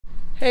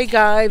Hey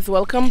guys,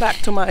 welcome back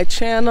to my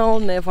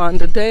channel, Nev on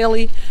the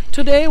Daily.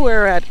 Today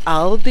we're at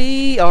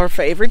Aldi, our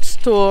favorite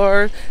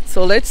store.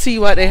 So let's see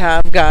what they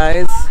have,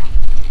 guys.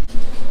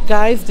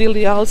 Guys, did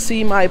y'all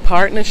see my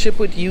partnership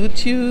with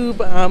YouTube?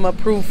 I'm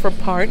approved for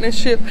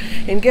partnership.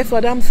 And guess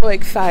what? I'm so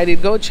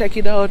excited. Go check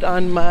it out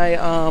on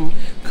my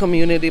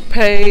community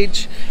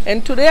page.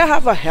 And today I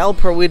have a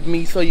helper with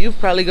me, so you're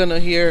probably gonna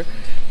hear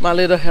my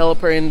little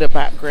helper in the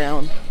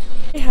background.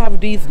 They have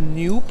these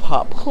new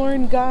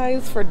popcorn,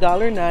 guys, for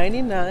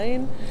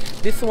 $1.99.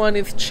 This one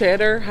is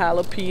cheddar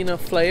jalapeno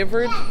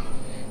flavored.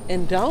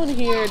 And down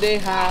here they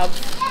have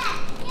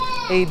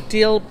a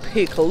dill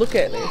pickle. Look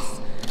at this.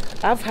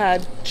 I've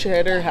had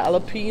cheddar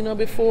jalapeno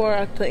before,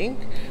 I think,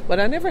 but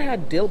I never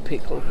had dill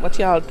pickle. What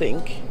y'all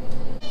think?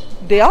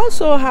 They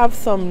also have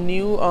some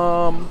new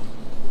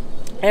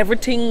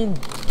everything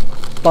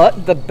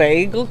but the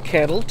bagel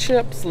kettle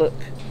chips. Look.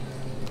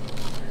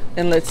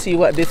 And let's see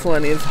what this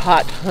one is.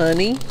 Hot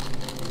honey.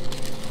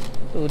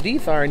 Oh,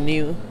 these are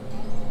new.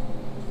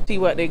 See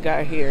what they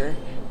got here.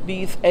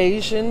 These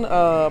Asian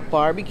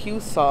barbecue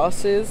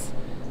sauces.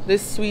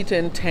 This sweet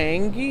and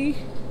tangy.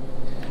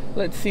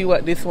 Let's see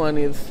what this one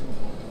is.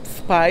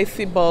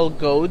 Spicy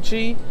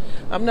bulgogi.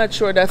 I'm not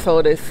sure that's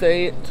how they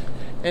say it.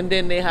 And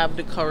then they have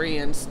the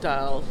Korean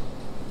style.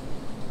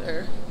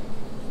 There.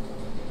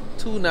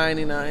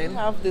 $2.99. They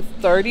have this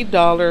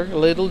 $30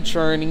 Little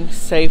Journey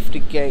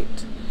safety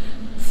gate.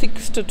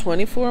 6 to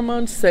 24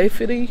 months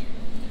safety.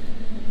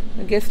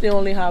 I guess they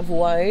only have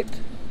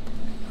white.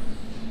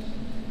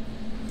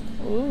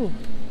 Ooh.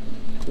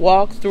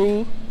 Walk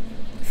through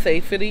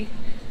safety.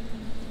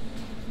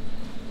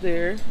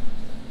 There.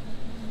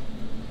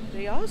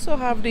 They also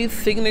have these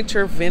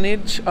signature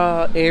vintage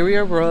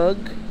area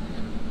rug.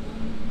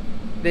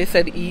 They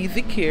said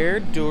easy care,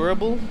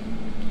 durable.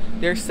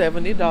 They're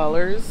 $70.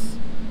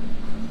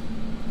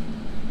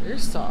 They're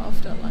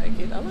soft. I like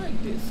it. I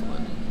like this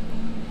one.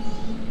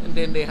 And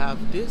then they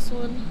have this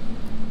one.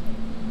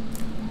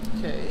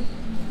 Okay.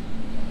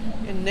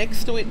 And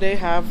next to it they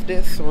have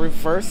this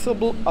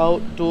reversible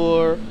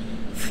outdoor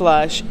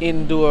 /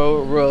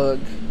 indoor rug.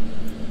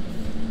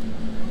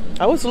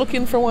 I was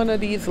looking for one of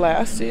these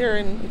last year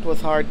and it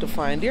was hard to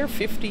find. They're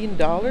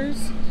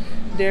 $15.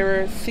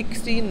 They're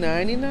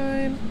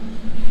 $16.99.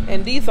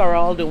 And these are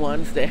all the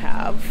ones they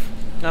have.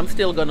 I'm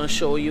still gonna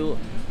show you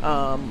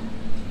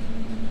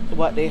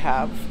what they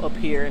have up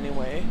here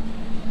anyway.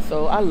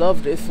 So I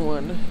love this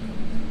one.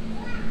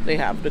 They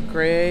have the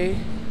gray,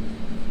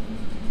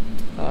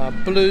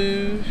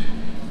 blue.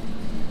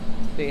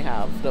 They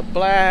have the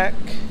black.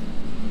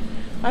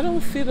 I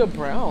don't see the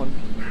brown,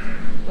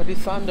 but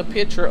it's on the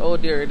picture. Oh,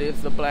 there it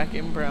is, the black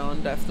and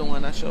brown. That's the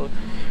one I showed.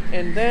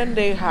 And then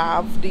they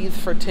have these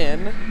for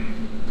 $10.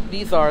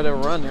 These are the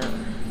runner.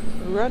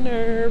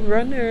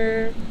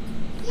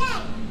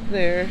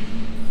 There.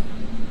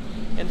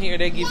 And here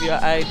they give you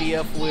an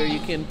idea of where you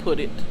can put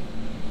it.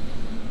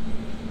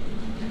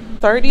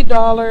 $30,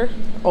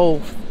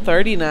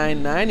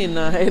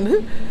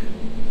 $39.99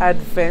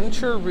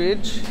 Adventure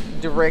Ridge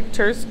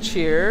Director's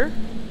Chair.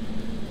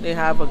 They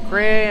have a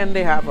gray and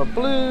they have a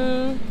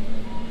blue.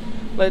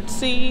 Let's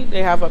see,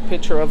 they have a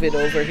picture of it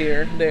over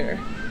here. There.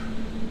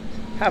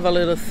 Have a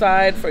little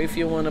side for if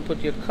you want to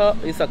put your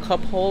cup. It's a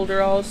cup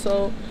holder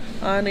also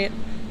on it.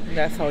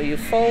 That's how you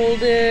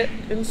fold it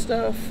and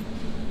stuff.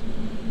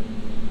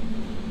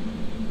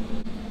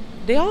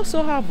 They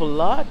also have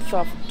lots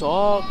of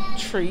dog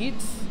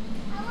treats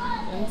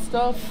and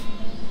stuff.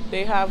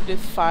 They have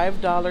this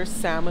 $5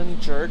 salmon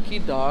jerky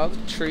dog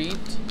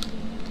treat.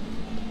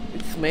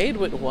 It's made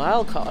with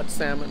wild caught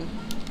salmon.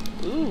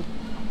 Ooh.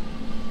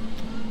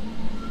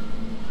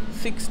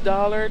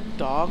 $6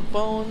 dog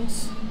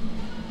bones,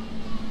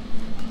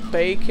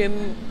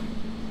 bacon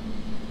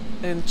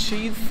and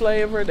cheese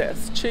flavor.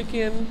 That's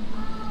chicken.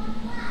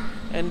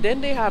 And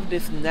then they have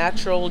this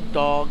natural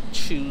dog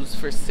chews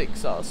for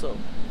 $6 also.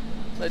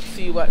 Let's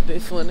see what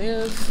this one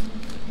is.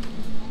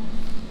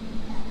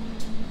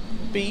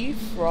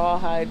 Beef,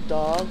 rawhide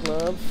dog,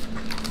 love.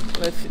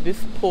 Let's see,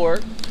 this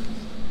pork.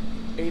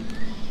 8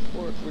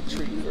 pork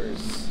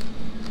retrievers.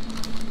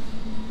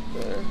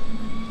 There.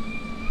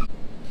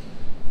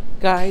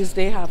 Guys,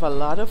 they have a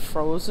lot of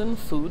frozen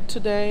food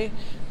today.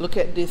 Look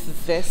at this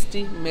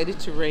zesty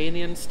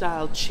Mediterranean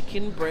style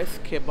chicken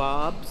breast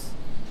kebabs.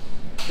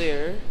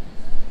 There.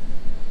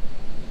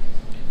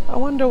 I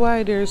wonder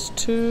why there's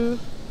two.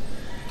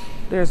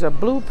 There's a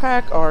blue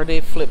pack, or they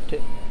flipped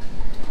it.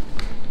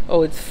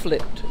 Oh, it's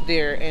flipped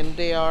there, and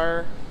they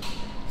are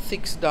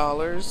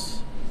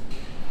 $6.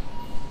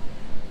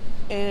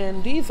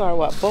 And these are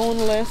what?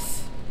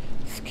 Boneless,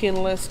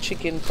 skinless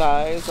chicken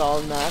thighs,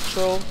 all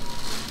natural.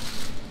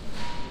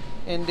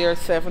 And they're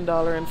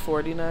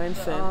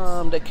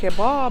 $7.49. The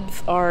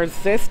kebabs are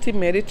zesty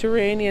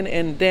Mediterranean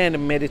and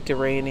then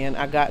Mediterranean.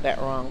 I got that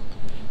wrong,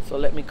 so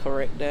let me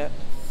correct that.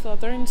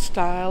 Southern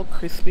style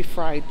crispy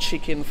fried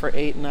chicken for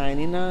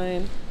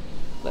 $8.99.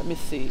 Let me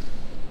see.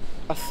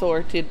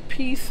 Assorted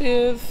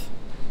pieces.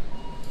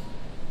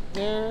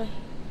 There.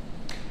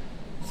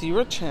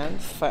 0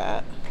 chance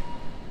fat.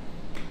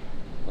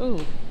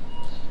 Ooh,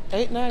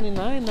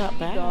 $8.99, not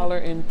bad.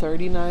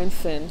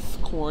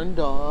 $1.39 corn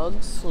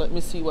dogs. Let me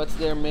see what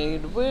they're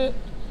made with.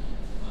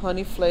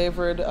 Honey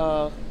flavored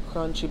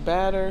crunchy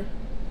batter.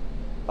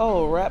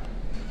 Oh,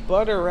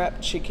 butter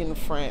wrapped chicken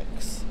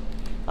franks.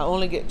 I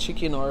only get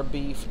chicken or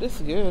beef.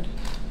 This is good.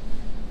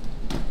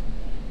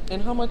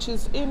 And how much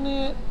is in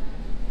it?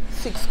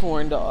 6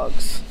 corn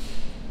dogs.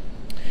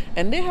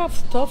 And they have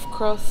stuffed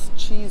crust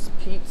cheese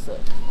pizza.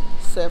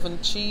 7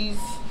 cheese.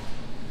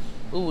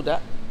 Ooh,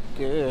 that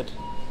good.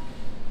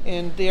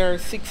 And they are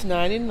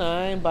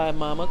 $6.99 by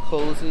Mama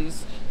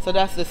Cozy's. So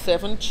that's the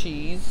 7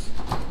 cheese.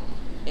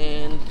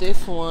 And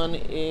this one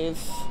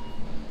is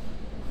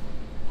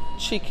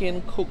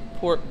chicken cooked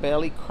pork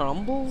belly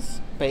crumbles,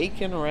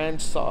 bacon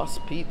ranch sauce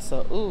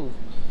pizza. Ooh,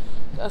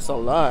 that's a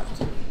lot.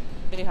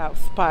 They have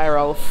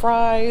spiral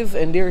fries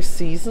and they're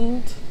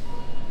seasoned.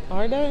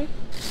 Are they?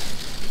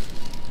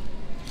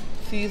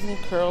 Seasoned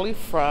curly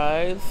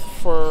fries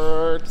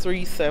for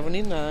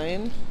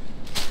 $3.79.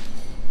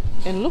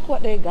 And look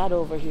what they got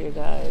over here,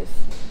 guys.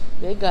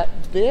 They got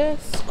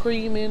this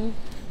screaming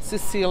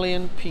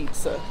Sicilian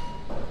pizza.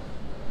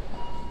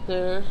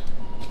 There.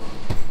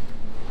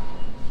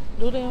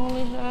 Do they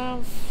only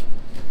have?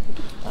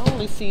 I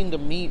only seen the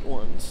meat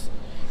ones,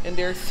 and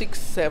they're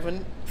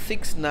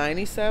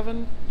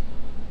 $6.97.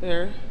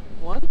 There.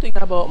 One thing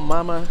about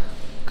Mama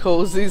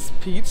Cozy's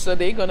Pizza,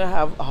 they're gonna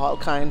have all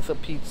kinds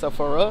of pizza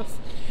for us.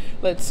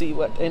 Let's see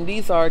what. And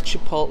these are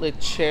chipotle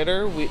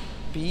cheddar with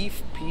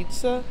beef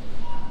pizza.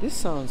 This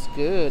sounds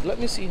good. Let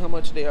me see how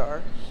much they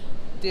are.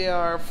 They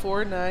are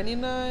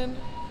 $4.99.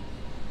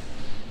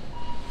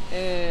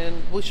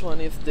 And which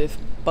one is this?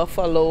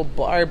 Buffalo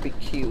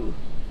barbecue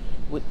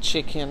with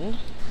chicken.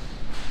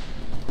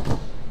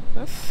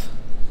 That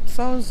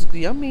sounds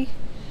yummy.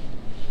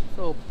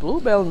 So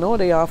Bluebell know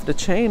they off the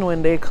chain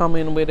when they come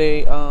in with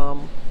a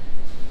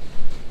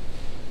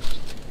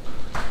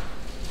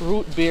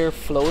root beer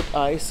float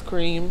ice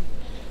cream.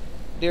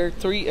 They're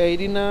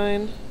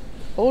 $3.89.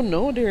 Oh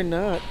no, they're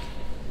not.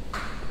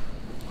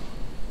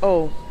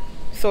 Oh,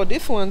 so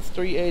this one's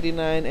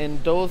 $3.89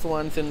 and those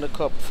ones in the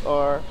cups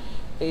are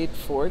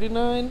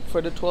 $8.49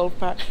 for the 12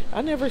 pack.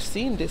 I never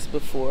seen this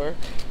before.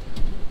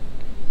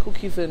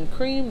 Cookies and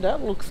cream,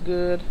 that looks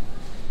good.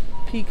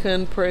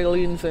 Pecan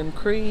pralines and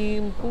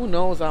cream. Who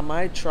knows, I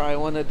might try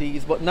one of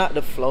these, but not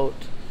the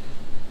float.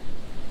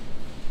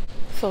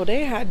 So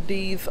they had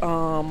these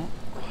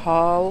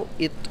Haul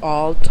It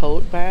All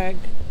tote bag.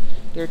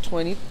 They're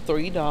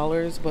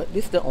 $23, but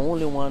this is the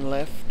only one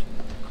left.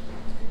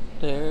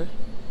 There.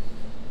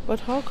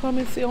 But how come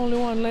it's the only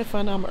one left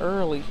and I'm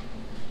early?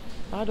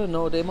 I don't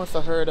know, they must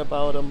have heard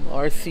about them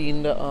or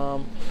seen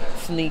the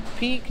sneak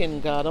peek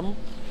and got them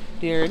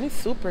there. And it's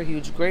super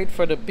huge, great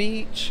for the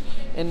beach.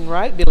 And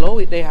right below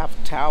it they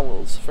have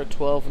towels for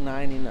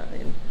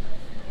 $12.99.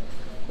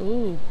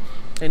 Ooh,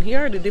 and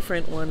here are the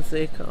different ones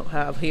they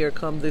have. Here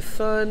Come the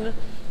Sun,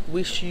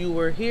 Wish You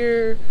Were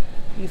Here.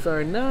 These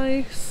are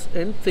nice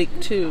and thick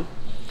too.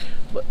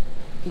 But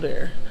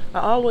there, I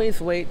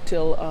always wait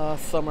till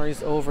summer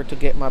is over to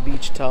get my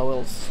beach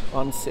towels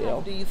on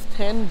sale. These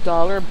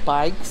 $10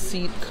 bike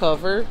seat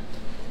cover.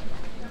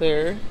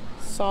 They're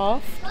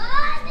soft.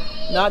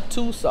 Not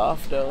too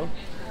soft though.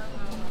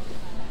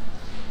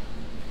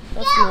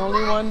 That's the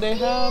only one they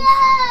have.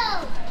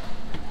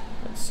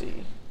 Let's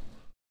see.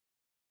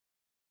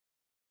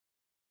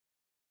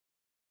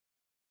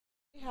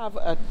 They have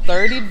a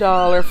 $30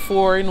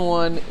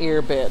 4-in-1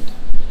 airbed.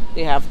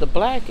 They have the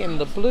black and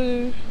the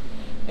blue.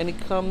 And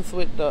it comes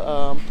with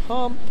the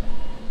pump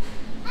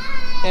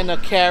and a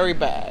carry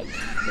bag.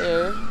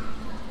 There.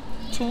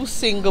 2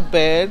 single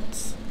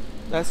beds.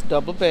 That's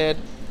double bed.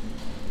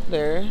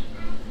 There.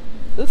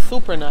 This is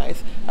super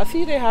nice. I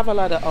see they have a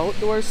lot of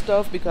outdoor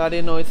stuff because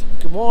they know it's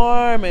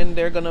warm and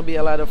they're gonna be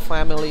a lot of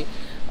family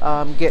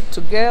get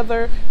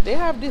together. They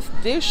have this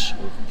dish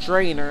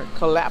drainer,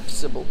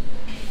 collapsible.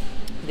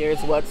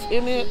 There's what's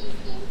in it.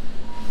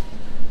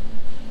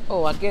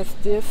 Oh, I guess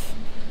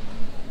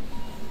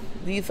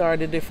these are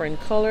the different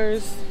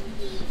colors.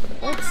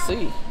 Let's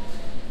see.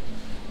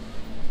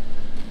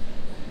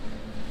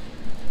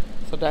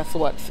 So that's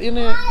what's in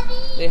it.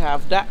 They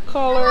have that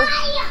color.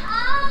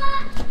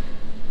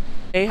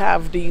 They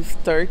have these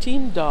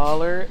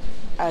 $13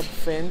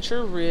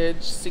 Adventure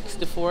Ridge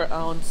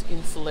 64-ounce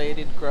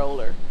insulated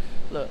growler.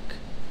 Look.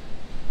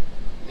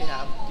 They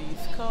have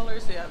these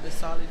colors. They have the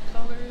solid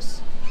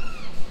colors.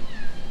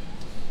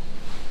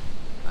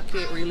 I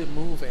can't really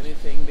move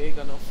anything. They're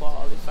gonna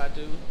fall if I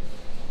do.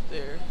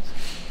 There.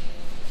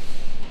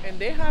 And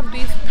they have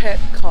these pet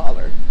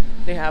color.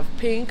 They have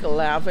pink,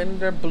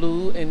 lavender,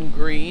 blue, and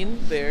green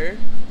there.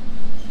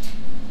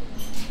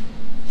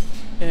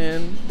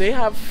 And they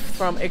have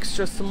from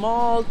extra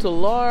small to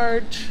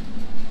large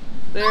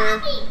there.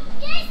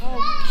 How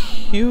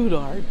cute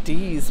are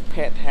these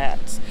pet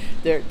hats?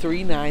 They're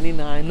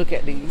 $3.99. Look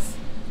at these.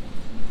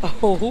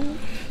 Oh,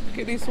 look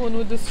at this one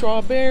with the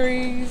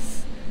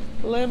strawberries,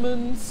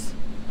 lemons.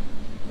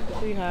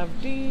 We have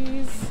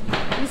these.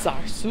 These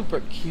are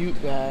super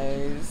cute,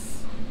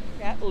 guys.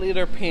 Cat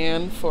litter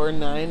pan for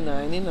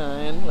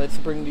 $9.99. Let's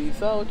bring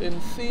these out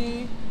and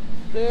see.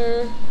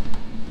 There.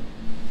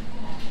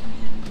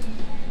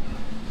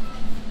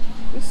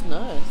 It's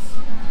nice.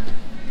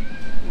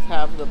 You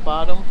have the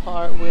bottom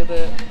part with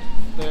it.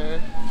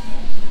 There.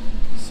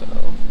 So,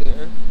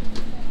 there.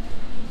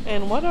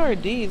 And what are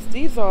these?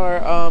 These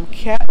are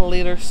cat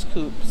litter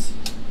scoops.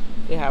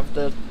 They have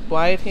the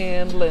white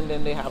handle and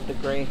then they have the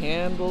gray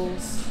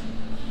handles.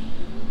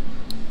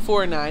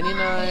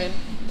 $4.99.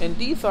 And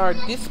these are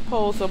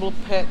disposable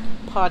pet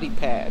potty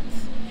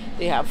pads.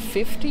 They have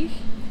 50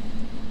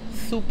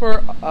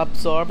 super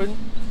absorbent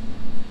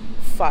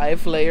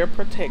 5-layer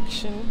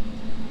protection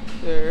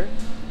there.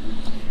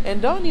 And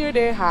down here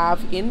they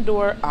have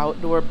indoor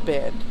outdoor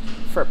bed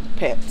for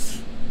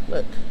pets.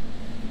 Look.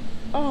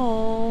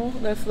 Oh,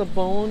 that's the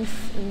bones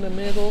in the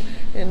middle.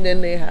 And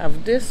then they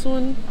have this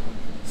one,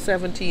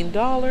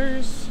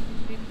 $17.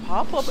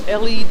 Pop-up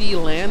LED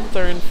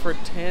lantern for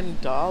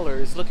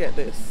 $10. Look at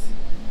this.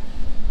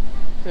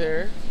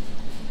 There.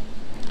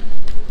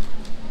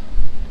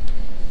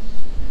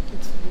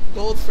 It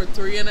goes for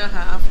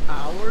 3.5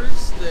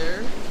 hours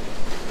there.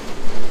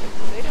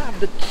 They have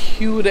the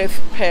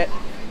cutest pet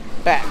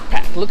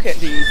backpack. Look at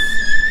these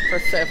for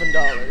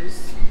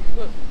 $7.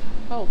 Look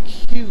how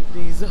cute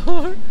these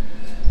are.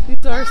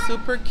 These are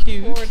super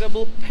cute.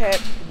 Affordable pet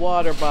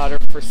water bottle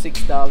for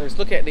 $6.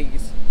 Look at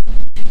these.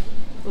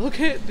 Look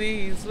at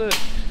these. Look.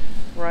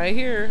 Right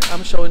here,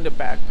 I'm showing the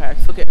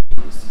backpacks. Look at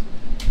these.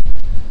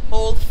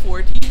 Holds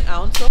 14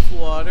 ounces of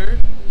water.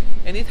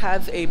 And it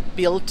has a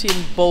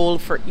built-in bowl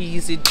for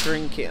easy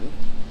drinking.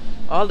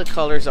 All the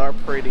colors are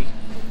pretty.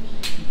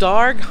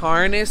 Dog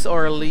harness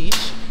or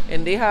leash.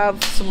 And they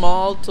have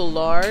small to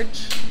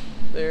large.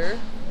 There.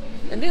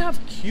 And they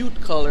have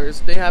cute colors.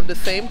 They have the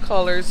same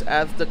colors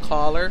as the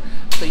collar,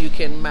 so you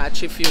can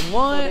match if you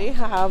want. So they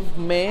have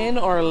men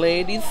or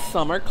ladies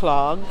summer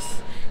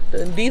clogs.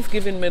 And these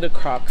giving me the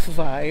Crocs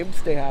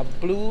vibes. They have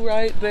blue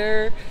right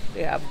there.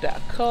 They have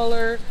that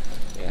color.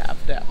 They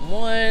have that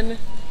one.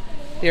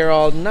 They're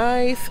all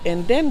nice.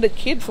 And then the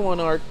kids one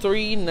are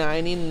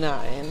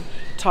 $3.99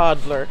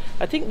 toddler.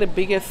 I think the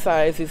biggest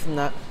size is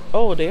not.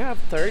 Oh, they have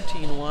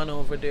 13 one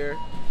over there.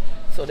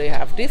 So they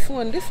have this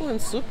one. This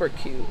one's super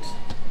cute.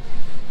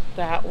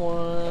 That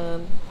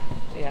one.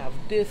 They have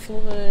this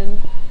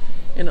one.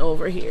 And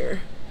over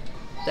here,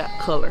 that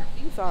color.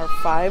 These are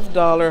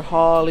 $5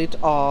 Haul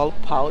It All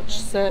pouch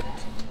set.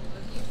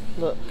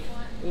 Look.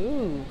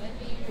 Ooh.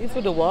 These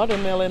are the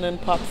watermelon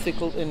and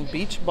popsicle and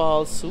beach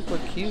balls. Super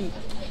cute.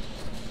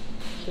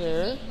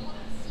 There.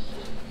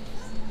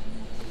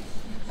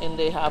 And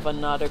they have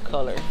another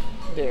color.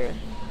 There.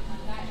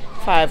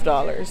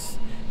 $5.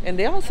 And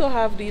they also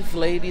have these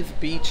ladies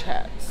beach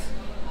hats.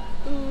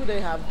 Ooh, they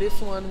have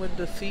this one with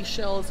the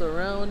seashells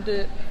around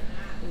it.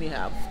 And you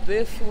have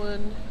this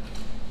one.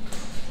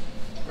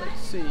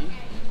 Let's see.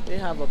 They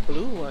have a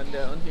blue one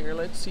down here.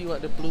 Let's see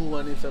what the blue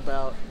one is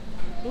about.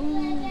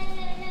 Ooh.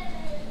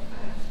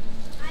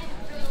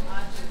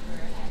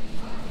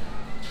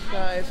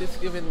 Guys, it's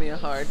giving me a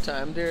hard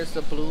time. There's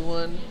the blue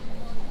one.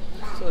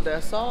 So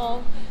that's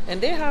all.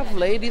 And they have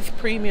ladies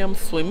premium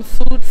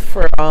swimsuits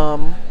for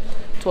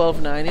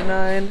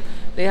 $12.99.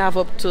 They have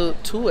up to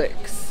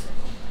 2X.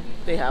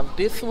 They have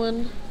this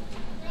one,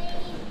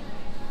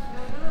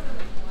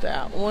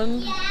 that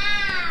one,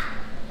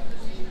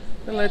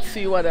 and let's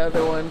see what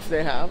other ones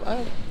they have.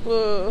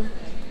 Do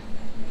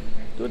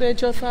they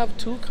just have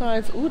two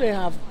kinds? Ooh, they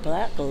have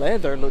black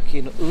leather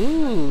looking.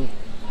 Ooh,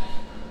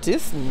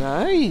 this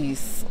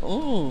nice.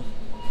 Ooh.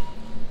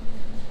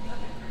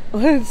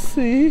 Let's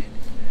see.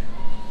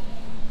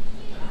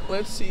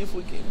 Let's see if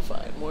we can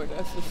find more.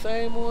 That's the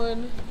same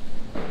one.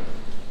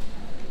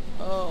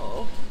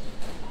 Oh.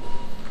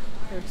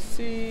 Let's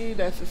see,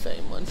 that's the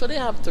same one. So they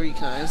have 3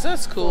 kinds.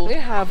 That's cool. They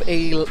have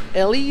a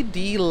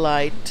LED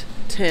light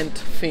tent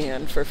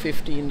fan for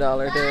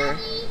 $15 there.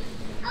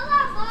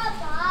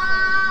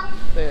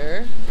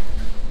 There.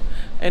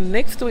 And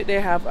next to it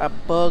they have a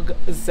bug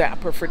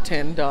zapper for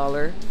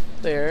 $10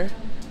 there.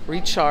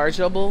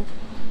 Rechargeable.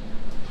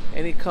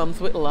 And it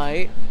comes with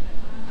light.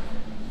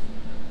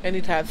 And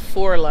it has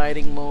 4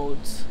 lighting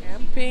modes.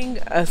 Camping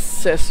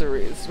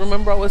accessories.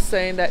 Remember I was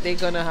saying that they're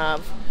gonna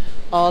have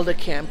all the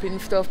camping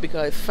stuff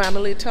because it's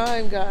family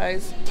time,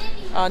 guys.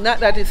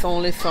 Not that it's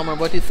only summer,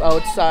 but it's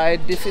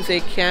outside. This is a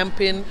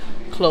camping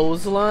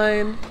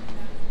clothesline,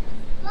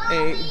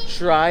 a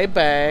dry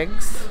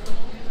bags,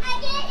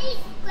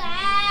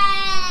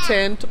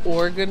 tent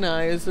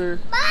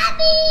organizer.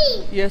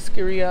 Bobby! Yes,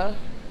 Kiria?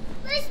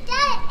 Where's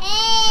that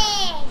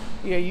egg?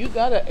 Yeah, you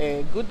got an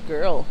egg. Good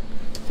girl.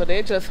 So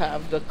they just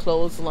have the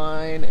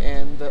clothesline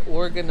and the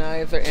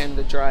organizer and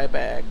the dry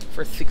bag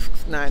for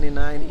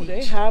 $6.99 each.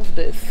 They have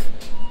this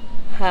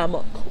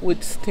hammock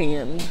with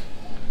stand.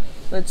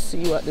 Let's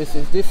see what this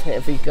is. This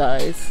heavy,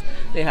 guys.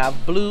 They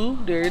have blue.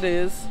 There it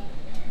is.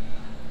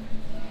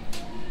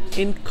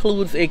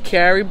 Includes a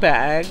carry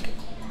bag,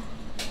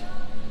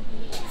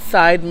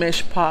 side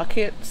mesh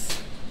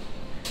pockets.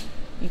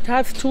 It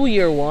has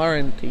 2-year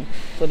warranty.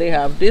 So they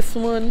have this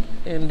one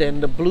and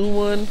then the blue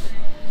one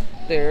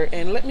there.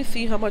 And let me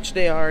see how much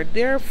they are.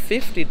 They're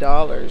 $50.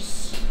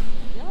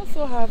 They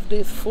also have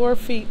this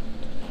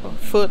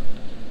 4-foot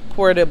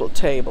portable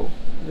table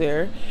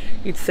there.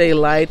 It's a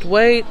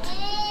lightweight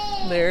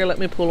there. Let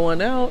me pull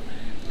one out.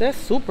 That's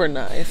super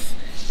nice.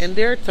 And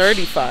they're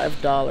 $35.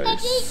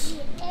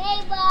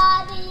 Hey,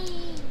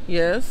 Bobby.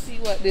 Yes. See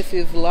what this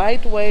is?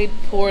 Lightweight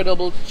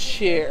portable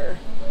chair.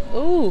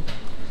 Ooh,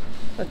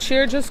 a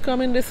chair just come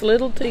in this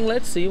little thing.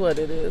 Let's see what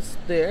it is.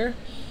 There.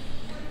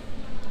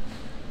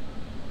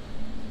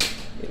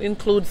 It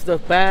includes the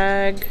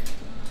bag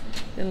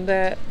and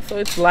that. So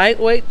it's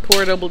lightweight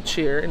portable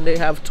chair, and they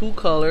have 2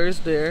 colors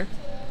there.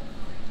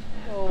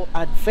 So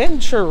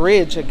Adventure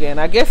Ridge again.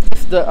 I guess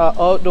it's the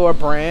outdoor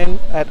brand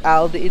at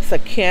Aldi. It's a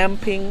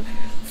camping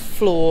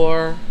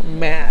floor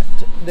mat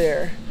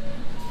there.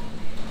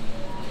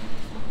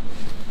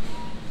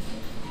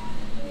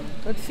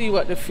 Let's see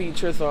what the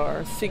features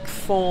are. 6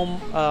 foam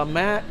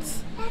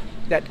mats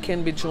that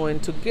can be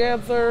joined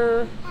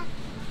together.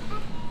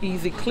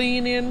 Easy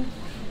cleaning.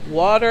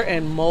 Water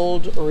and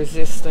mold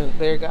resistant.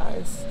 There,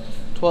 guys.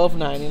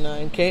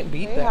 $12.99. Can't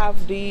beat that. They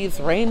have these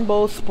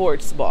rainbow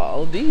sports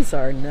ball. These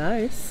are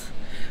nice.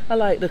 I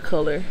like the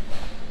color.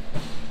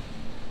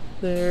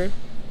 There.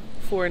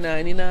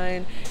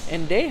 $4.99.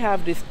 And they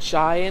have this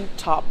giant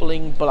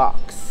toppling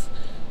blocks.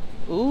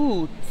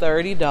 Ooh,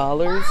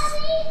 $30.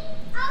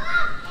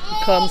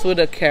 It comes with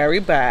a carry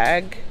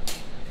bag.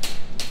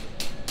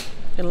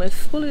 And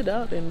let's pull it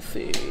out and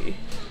see.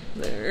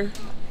 There.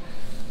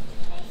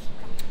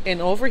 And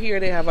over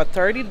here they have a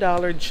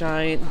 $30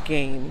 giant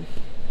game.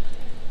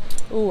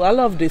 Ooh, I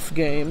love this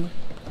game.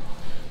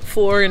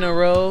 4 in a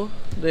row.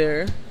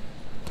 There.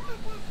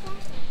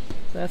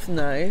 That's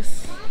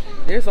nice.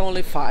 There's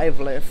only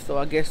 5 left, so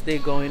I guess they're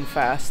going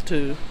fast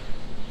too.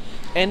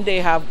 And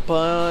they have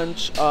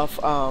bunch of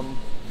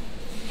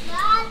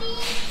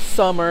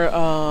summer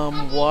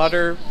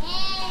water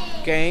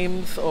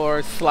games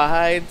or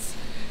slides.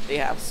 They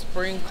have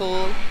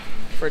sprinkle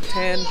for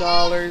 $10.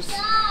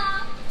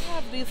 They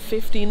have these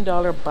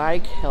 $15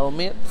 bike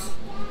helmets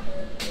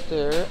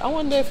there. I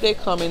wonder if they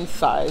come in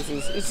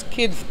sizes. It's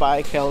kids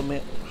bike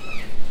helmet.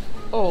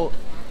 Oh,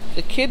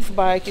 the kids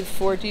bike is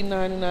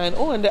 $14.99.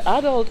 Oh, and the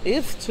adult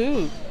is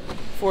too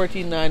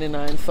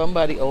 $14.99.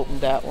 Somebody opened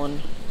that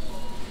one.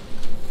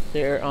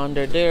 They're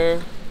under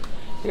there.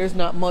 There's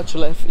not much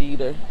left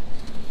either.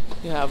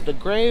 You have the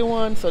gray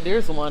one, so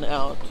there's one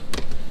out.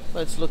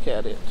 Let's look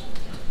at it.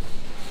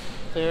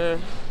 There.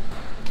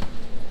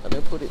 Let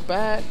me put it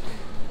back.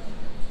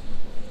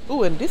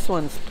 Ooh, and this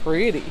one's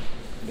pretty.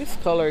 This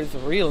color is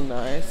real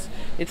nice.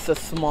 It's a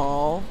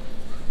small.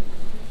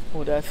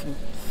 Oh, that's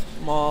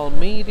small,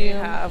 medium.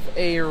 You have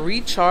a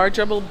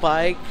rechargeable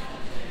bike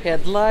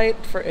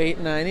headlight for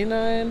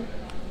 $8.99.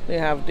 They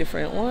have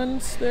different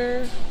ones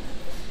there.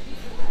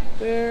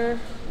 There.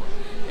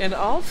 And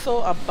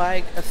also a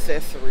bike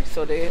accessory.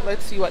 So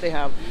let's see what they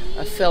have.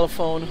 A cell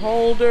phone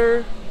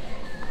holder.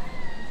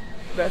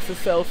 That's a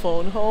cell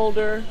phone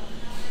holder.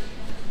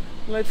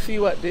 Let's see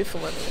what this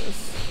one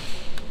is.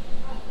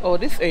 Oh,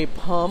 this is a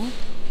pump.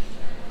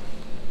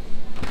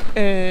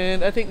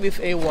 And I think this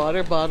is a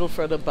water bottle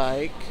for the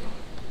bike.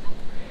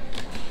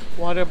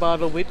 Water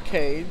bottle with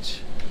cage.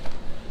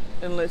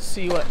 And let's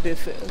see what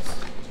this is.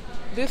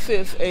 This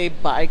is a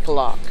bike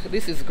lock.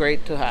 This is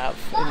great to have.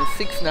 And it's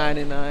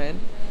 $6.99.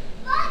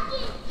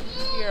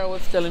 Here I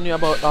was telling you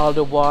about all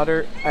the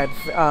water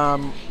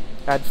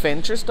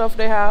adventure stuff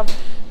they have.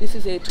 This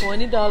is a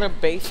 $20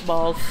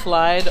 baseball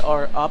slide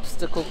or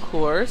obstacle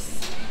course.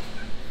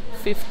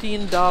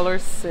 $15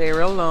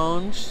 Sarah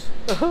Lounge.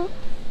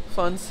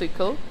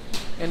 Funsicle.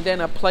 And then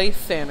a play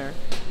center.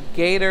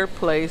 Gator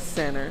Play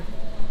Center.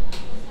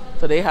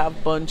 So they have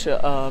a bunch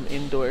of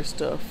indoor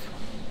stuff.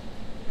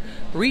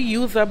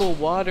 Reusable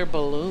water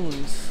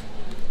balloons.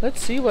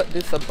 Let's see what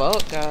this is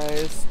about,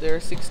 guys. They're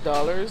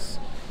 $6.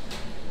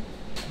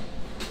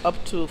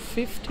 Up to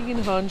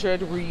 1,500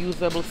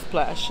 reusable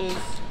splashes.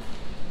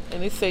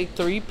 And they say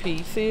 3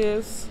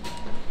 pieces.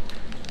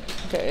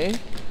 Okay.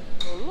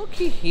 Well,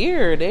 looky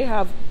here. They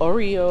have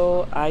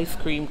Oreo ice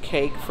cream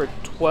cake for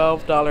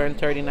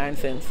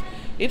 $12.39.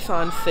 It's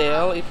on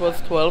sale. It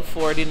was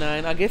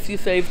 $12.49. I guess you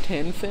saved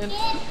 10 cents.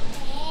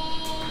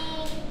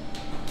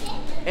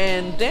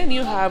 And then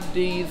you have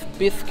these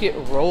biscuit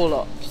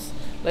roll-ups.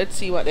 Let's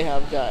see what they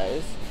have,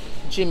 guys.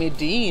 Jimmy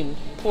Dean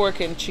pork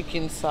and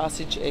chicken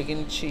sausage, egg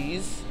and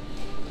cheese,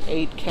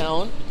 8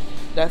 count.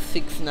 That's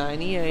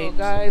 $6.98. So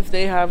guys,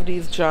 they have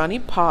these Johnny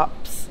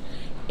Pops,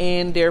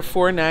 and they're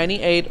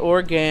 $4.98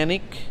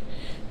 organic,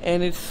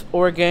 and it's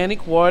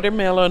organic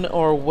watermelon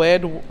or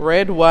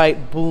red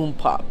white boom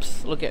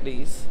pops. Look at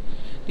these.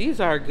 These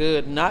are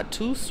good, not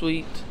too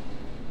sweet.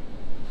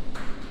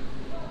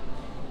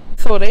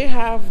 So they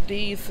have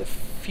these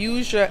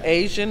Fuchsia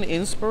Asian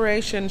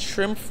Inspiration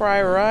shrimp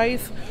fried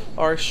rice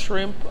or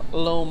shrimp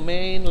lo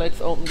mein.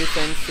 Let's open this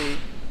and see.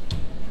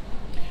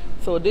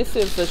 So this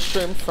is the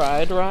shrimp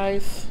fried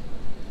rice.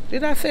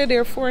 Did I say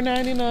they're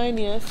 $4.99?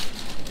 Yes.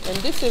 And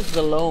this is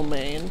the lo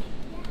mein.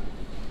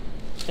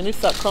 And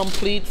it's a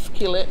complete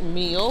skillet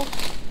meal.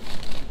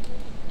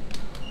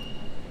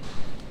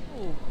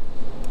 Ooh.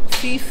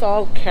 Sea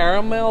salt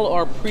caramel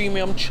or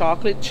premium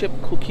chocolate chip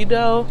cookie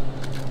dough.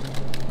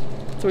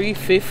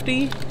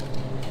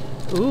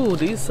 $3.50. Ooh,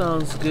 these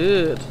sounds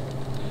good.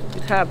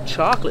 It have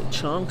chocolate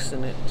chunks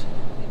in it.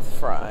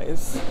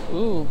 Fries.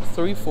 Ooh,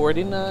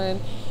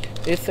 $3.49.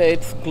 They say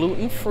it's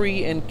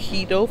gluten-free and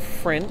keto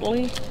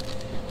friendly.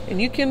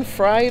 And you can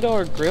fry it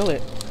or grill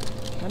it.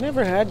 I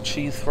never had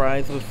cheese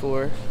fries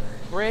before.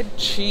 Bread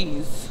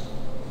cheese.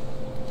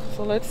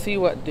 So let's see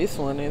what this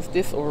one is.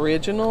 This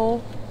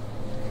original.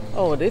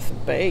 Oh, this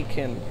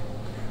bacon.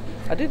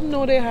 I didn't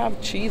know they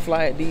have cheese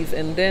like these.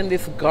 And then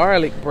this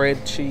garlic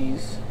bread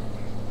cheese.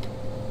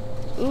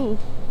 Ooh.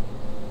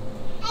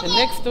 And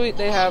next to it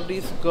they have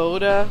this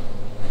Gouda.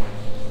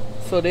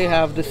 So they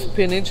have the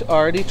spinach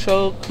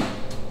artichoke,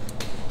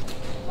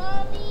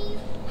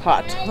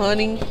 hot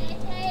honey,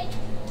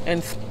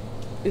 and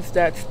is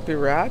that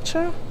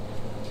sriracha?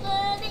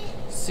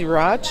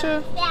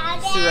 Sriracha?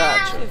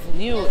 Sriracha. It's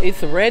new.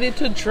 It's ready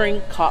to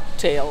drink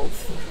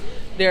cocktails.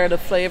 There are the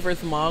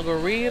flavors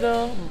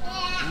margarita,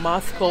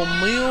 Moscow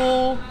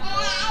Mule,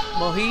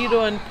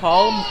 Mojito, and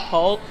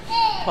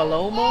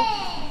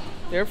Paloma.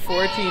 They're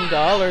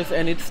 $14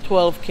 and it's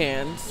 12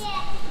 cans.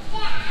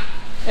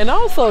 And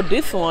also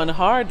this one,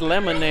 hard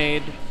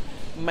lemonade,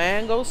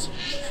 mango,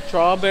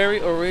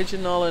 strawberry,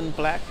 original, and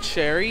black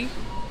cherry.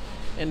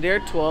 And they're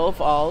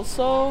 12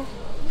 also.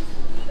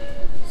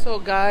 So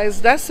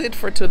guys, that's it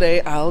for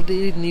today.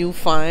 Aldi new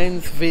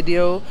finds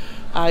video.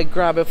 I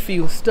grab a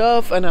few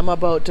stuff and I'm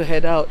about to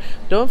head out.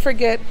 Don't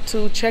forget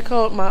to check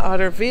out my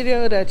other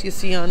video that you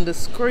see on the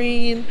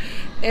screen.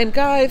 And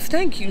guys,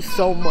 thank you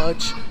so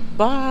much.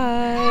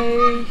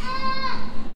 Bye.